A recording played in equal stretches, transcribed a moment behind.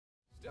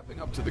Stepping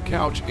up to the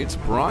couch, it's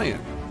Brian,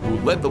 who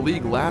led the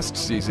league last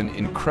season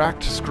in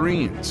cracked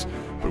screens.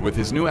 But with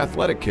his new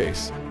athletic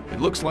case,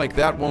 it looks like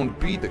that won't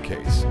be the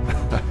case.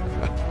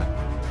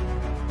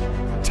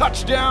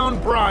 Touchdown,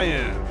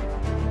 Brian!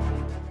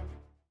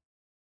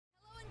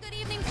 Hello and good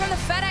evening from the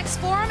FedEx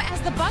Forum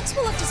as the Bucks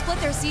will look to split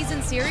their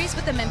season series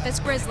with the Memphis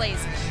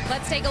Grizzlies.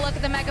 Let's take a look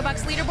at the Mega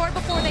Bucks leaderboard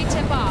before they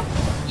tip off.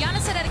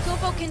 Giannis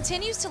Antetokounmpo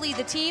continues to lead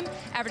the team,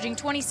 averaging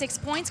 26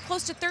 points,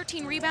 close to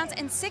 13 rebounds,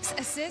 and 6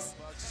 assists.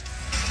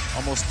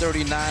 Almost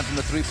 39 from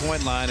the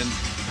three-point line, and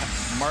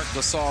Marc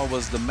Gasol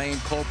was the main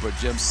culprit.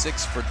 Jim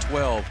 6 for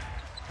 12.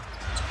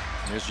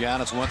 There's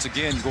Giannis once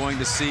again going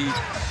to see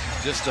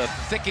just a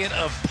thicket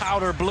of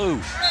powder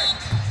blue.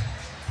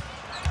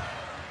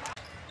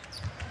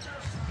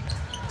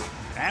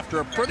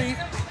 After a pretty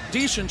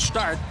decent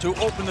start to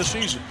open the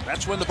season.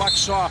 That's when the Bucks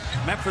saw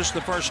Memphis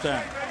the first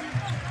time.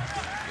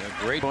 Yeah,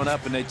 great going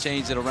up, and they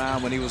changed it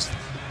around when he was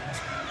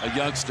a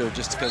youngster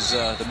just because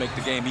to make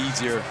the game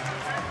easier.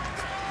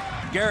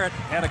 Garrett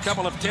had a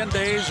couple of 10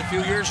 days a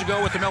few years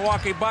ago with the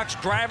Milwaukee Bucks,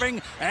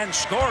 driving and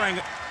scoring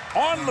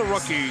on the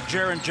rookie,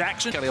 Jaren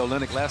Jackson. Kelly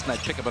Olynyk last night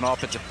picked up an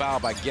offensive foul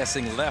by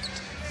guessing left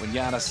when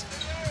Giannis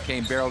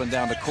came barreling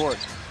down the court.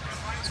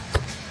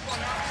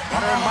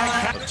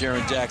 Of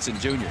Jaren Jackson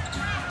Jr.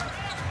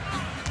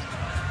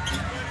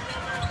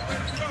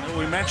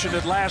 We mentioned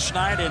it last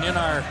night and in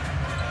our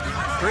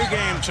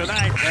pregame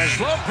tonight as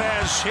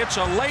Lopez hits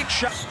a late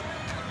shot.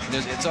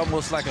 It's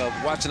almost like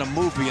watching a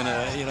movie and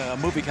a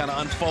movie kind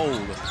of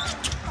unfold.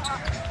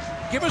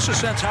 Give us a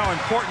sense how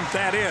important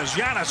that is.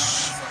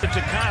 Giannis to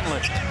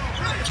Conley.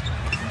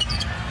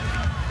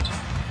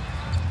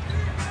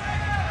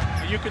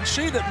 You can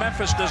see that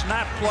Memphis does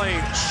not play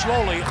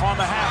slowly on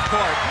the half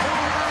court.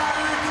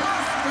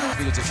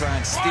 To try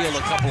and steal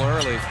a couple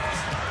early.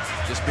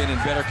 Just being in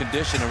better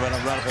condition and run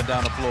up and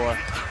down the floor.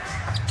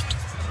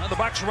 The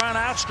Bucks run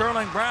out.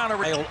 Sterling Brown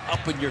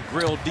up in your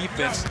grill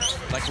defense,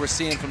 like we're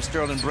seeing from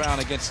Sterling Brown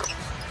against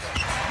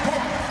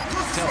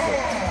Temple.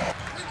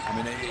 I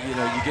mean, you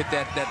get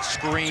that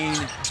screen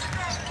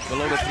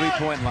below the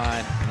three-point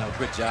line.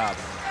 Good job.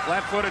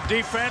 Flat-footed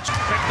defense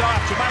picked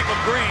off to Michael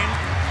Green.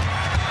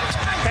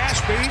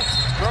 Caspi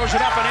throws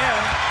it up and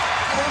in,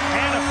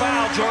 and a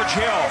foul. George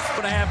Hill.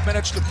 2.5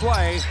 minutes to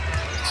play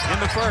in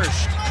the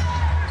first.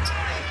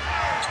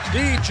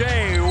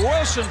 DJ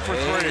Wilson for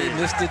three.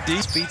 Mr. D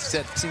feet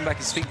set seemed like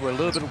his feet were a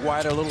little bit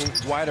wider, a little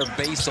wider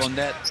base on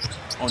that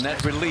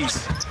release.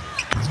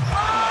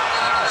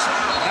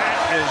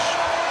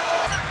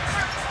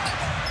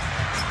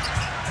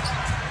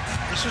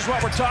 This is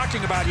what we're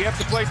talking about. You have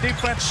to play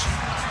defense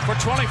for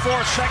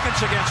 24 seconds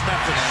against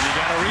Memphis. And you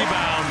got to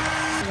rebound.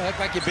 Act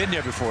like you've been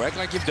there before. Act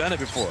like you've done it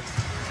before.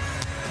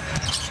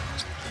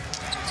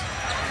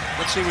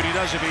 Let's see what he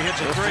does if he hits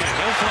a three.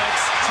 He'll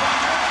flex.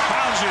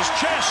 Pounds his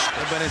chest.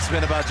 But it's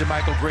been about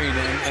JaMychal Green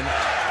and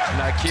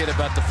I kid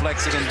about the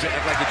flexing and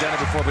act like you've done it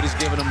before, but he's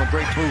giving him a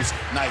great boost.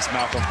 Nice,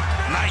 Malcolm.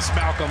 Nice,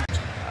 Malcolm.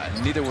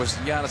 Neither was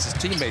Giannis'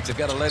 teammates. They've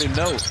got to let him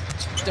know.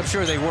 I'm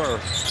sure they were.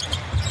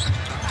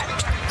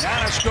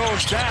 Giannis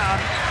goes down.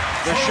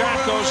 The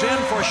shot goes in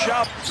for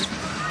Shop.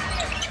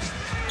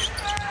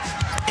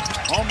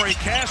 Omri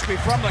Caspi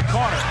from the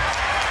corner.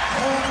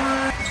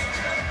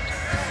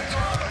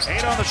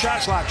 8 on the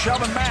shot clock.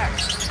 Shelvin Mack.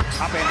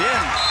 Up and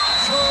in.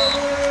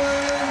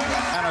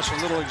 Giannis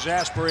a little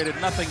exasperated.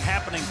 Nothing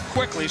happening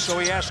quickly, so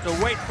he has to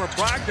wait for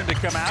Brogdon to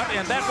come out,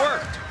 and that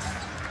worked.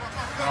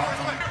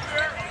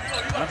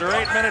 Under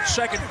 8 minutes,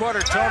 second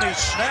quarter, Tony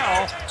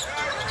Snell.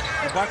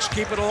 The Bucks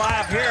keep it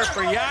alive here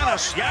for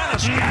Giannis.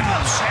 Giannis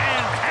counts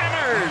and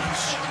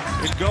hammers.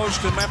 It goes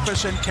to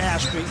Memphis and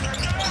Caspi.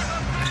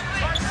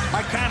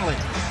 Mike Conley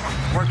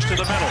works to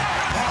the middle.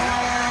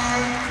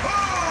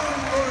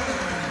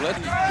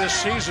 This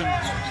season,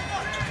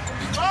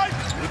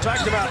 we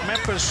talked about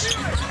Memphis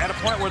at a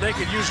point where they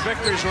could use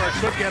victories or it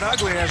could get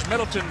ugly as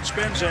Middleton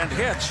spins and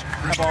hits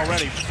have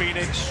already.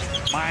 Phoenix,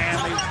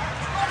 Miami,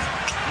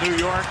 New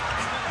York.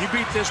 You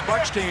beat this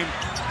Bucks team,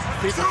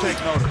 people take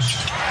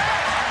notice.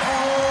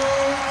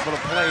 Able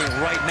to play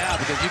right now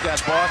because you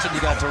got Boston,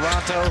 you got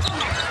Toronto.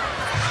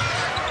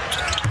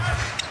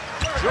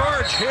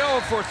 George Hill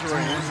for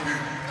three.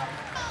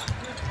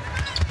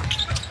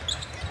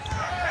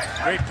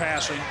 Great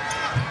passing.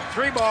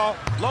 3-ball.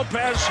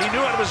 Lopez, he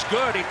knew it was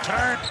good. He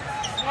turned.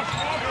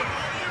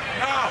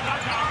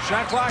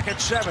 Shot clock at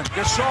 7.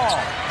 Gasol.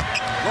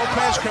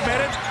 Lopez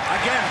committed.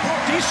 Again,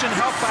 decent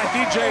help by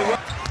DJ,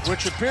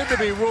 which appeared to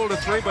be ruled a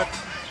 3, but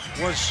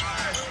was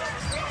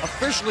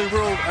officially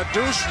ruled a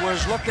deuce,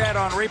 was looked at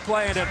on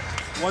replay, and it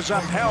was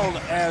upheld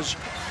as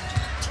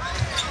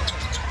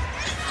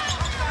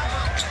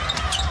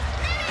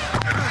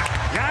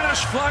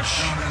Giannis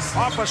flush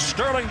off a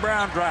Sterling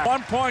Brown drive.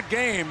 1-point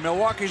game.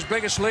 Milwaukee's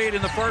biggest lead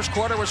in the first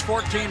quarter was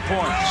 14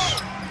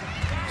 points.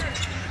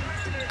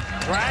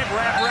 Drive,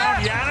 wrap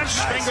around Giannis,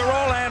 finger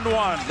roll, and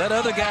one. Let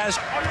other guys.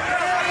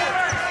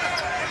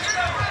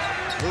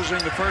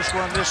 Losing the first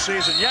one this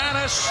season.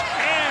 Giannis,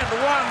 and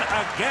one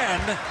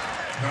again.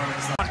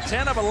 On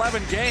 10 of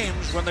 11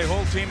 games when they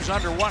hold teams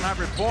under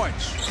 100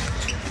 points.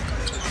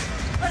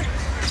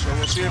 So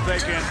we'll see if they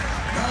can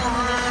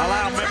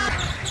allow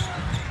Memphis.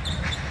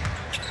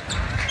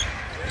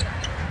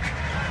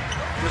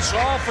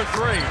 Gasol for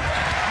three.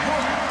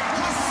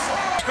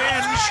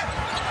 Spins.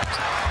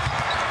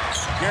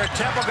 Garrett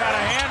Temple got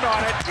a hand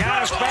on it.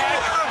 Giannis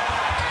back.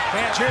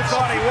 Fans here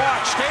thought he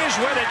walked. Stays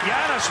with it.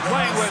 Giannis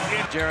playing with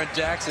Jaren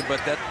Jackson, but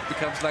that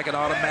becomes like an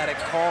automatic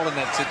call in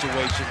that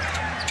situation.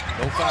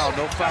 No foul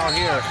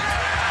here.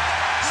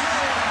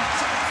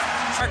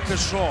 Marc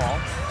Gasol.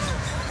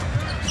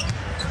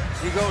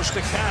 He goes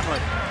to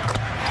Conley.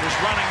 His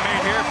running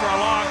mate here for a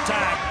long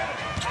time.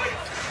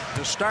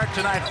 To start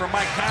tonight for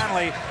Mike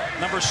Conley,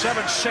 number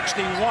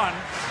 761,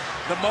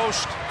 the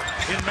most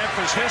in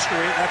Memphis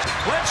history. That's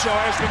Bledsoe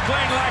has been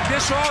playing like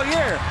this all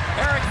year.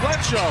 Eric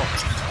Bledsoe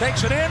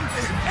takes it in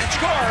and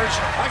scores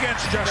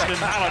against Justin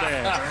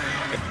Holiday.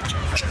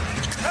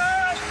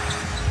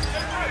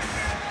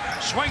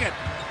 Swing it.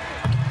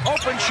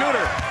 Open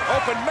shooter.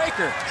 Open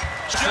maker.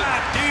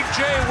 Shot.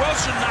 DJ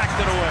Wilson knocked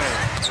it away.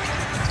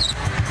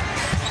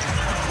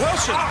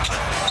 Wilson.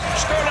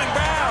 Sterling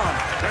Brown.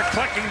 They're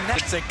clicking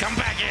next. Say, come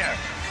back here.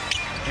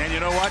 And you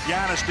know what?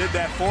 Giannis did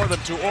that for them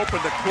to open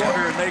the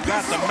quarter, and they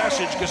got the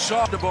message.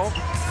 Gasol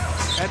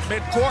at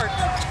midcourt.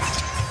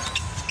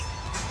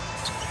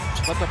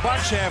 But the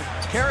Bucks have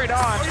carried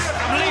on.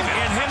 I'm leaving.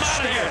 And him out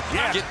of here.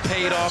 Yeah. Get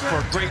paid off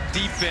for great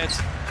defense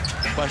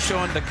by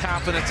showing the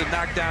confidence to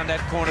knock down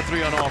that corner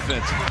three on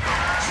offense.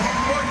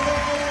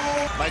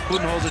 Mike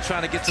Budenholzer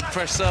trying to get some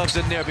fresh subs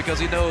in there because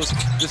he knows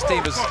this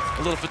team is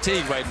a little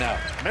fatigued right now.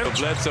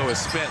 Bledsoe is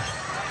spent.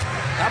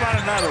 How about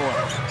another one?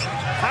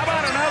 How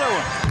about another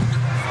one?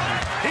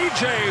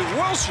 DJ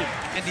Wilson.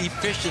 And the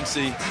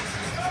efficiency,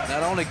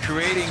 not only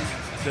creating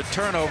the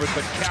turnovers,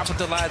 but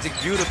capitalizing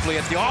beautifully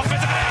at the offensive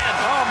end.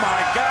 Oh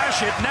my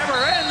gosh, it never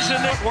ends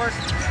in the work.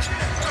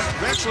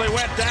 Eventually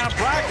went down.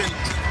 Brogdon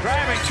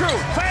driving through,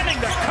 finding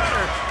the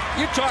cutter.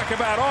 You talk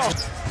about all.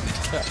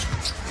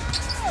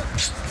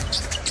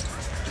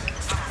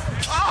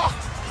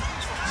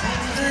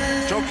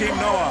 Joakim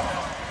Noah.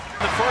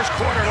 The first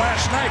quarter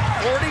last night,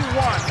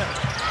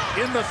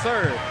 41 in the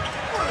third.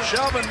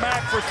 Shelvin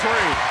Mack for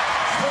three.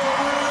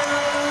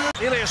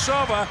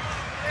 Ilyasova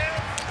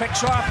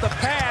picks off the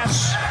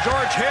pass.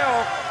 George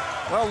Hill.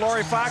 Well,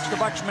 Laurie Fox, the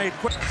Bucks made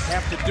quick.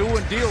 Have to do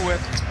and deal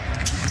with.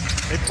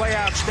 They play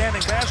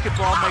outstanding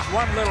basketball, make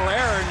one little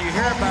error, and you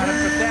hear about it,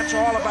 but that's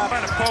all about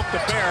trying to poke the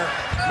bear,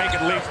 make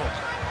it lethal.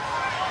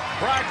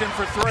 Brogdon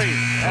for three.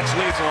 That's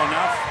lethal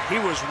enough. He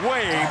was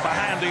way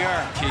behind the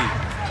arc. Key.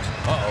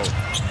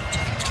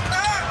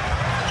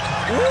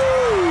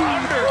 Woo!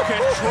 Under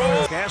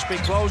control. Caspi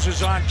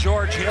closes on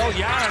George Hill.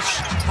 Giannis,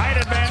 height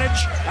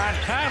advantage on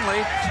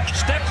Conley.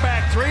 Step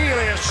back three.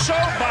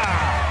 Ilyasova.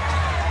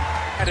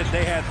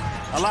 They had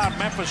allowed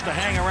Memphis to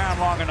hang around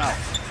long enough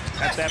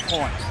at that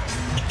point.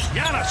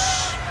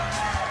 Giannis.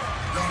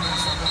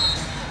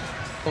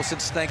 Well,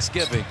 since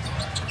Thanksgiving.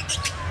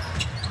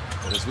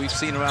 But as we've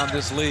seen around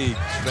this league,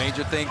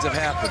 stranger things have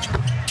happened.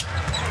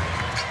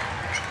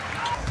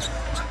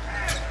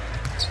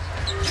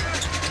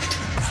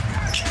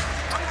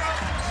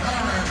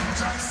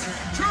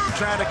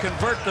 Trying to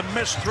convert the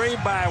missed three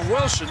by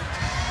Wilson.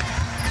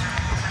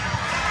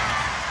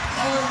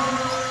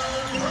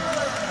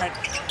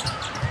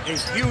 A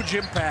huge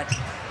impact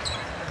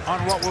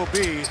on what will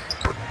be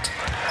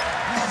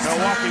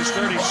Milwaukee's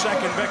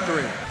 32nd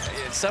victory.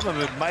 Some of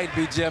it might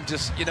be, Jim,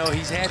 just, you know,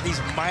 he's had these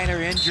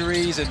minor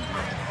injuries and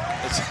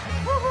it's...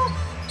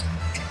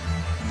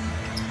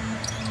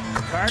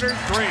 Carter,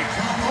 three.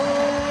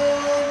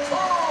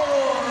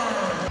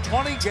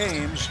 20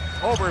 games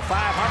over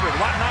 500.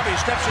 Watanabe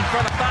steps in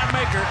front of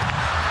Thonmaker.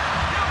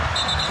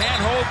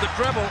 Can't hold the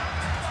dribble.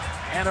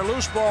 And a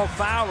loose ball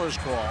foul is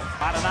called.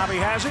 Watanabe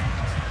has it.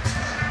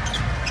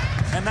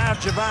 And now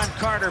Javon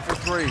Carter for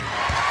three.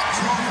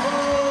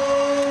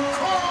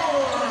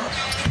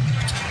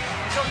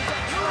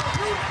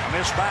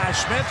 Missed by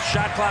Smith.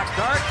 Shot clock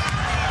dart.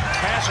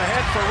 Pass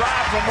ahead for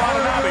Rob from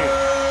Watanabe.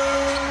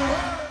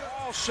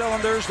 All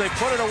cylinders. They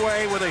put it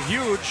away with a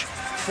huge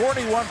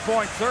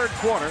 41-point third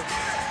quarter.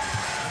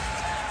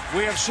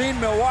 We have seen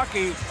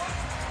Milwaukee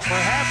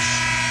perhaps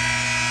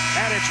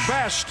at its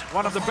best,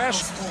 one of the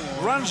best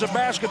runs of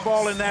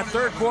basketball in that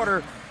third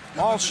quarter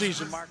all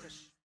season,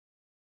 Marcus.